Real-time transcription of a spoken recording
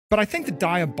But I think the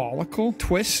diabolical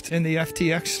twist in the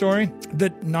FTX story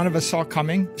that none of us saw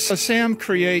coming. So Sam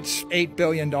creates $8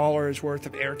 billion worth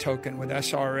of air token with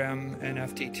SRM and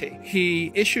FTT.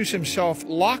 He issues himself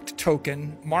locked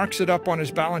token, marks it up on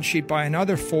his balance sheet by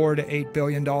another $4 to $8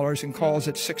 billion and calls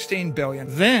it $16 billion.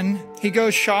 Then he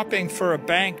goes shopping for a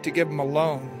bank to give him a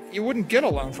loan. You wouldn't get a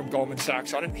loan from Goldman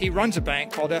Sachs on it. He runs a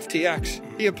bank called FTX.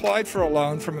 He applied for a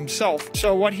loan from himself.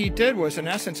 So what he did was, in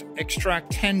essence,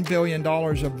 extract $10 billion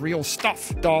of real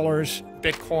stuff, dollars,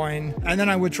 Bitcoin, and then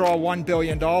I withdraw $1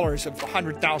 billion of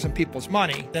 100,000 people's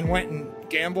money, then went and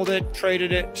gambled it,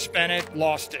 traded it, spent it,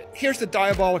 lost it. Here's the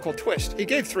diabolical twist. He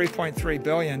gave $3.3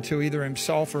 billion to either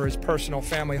himself or his personal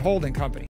family holding company.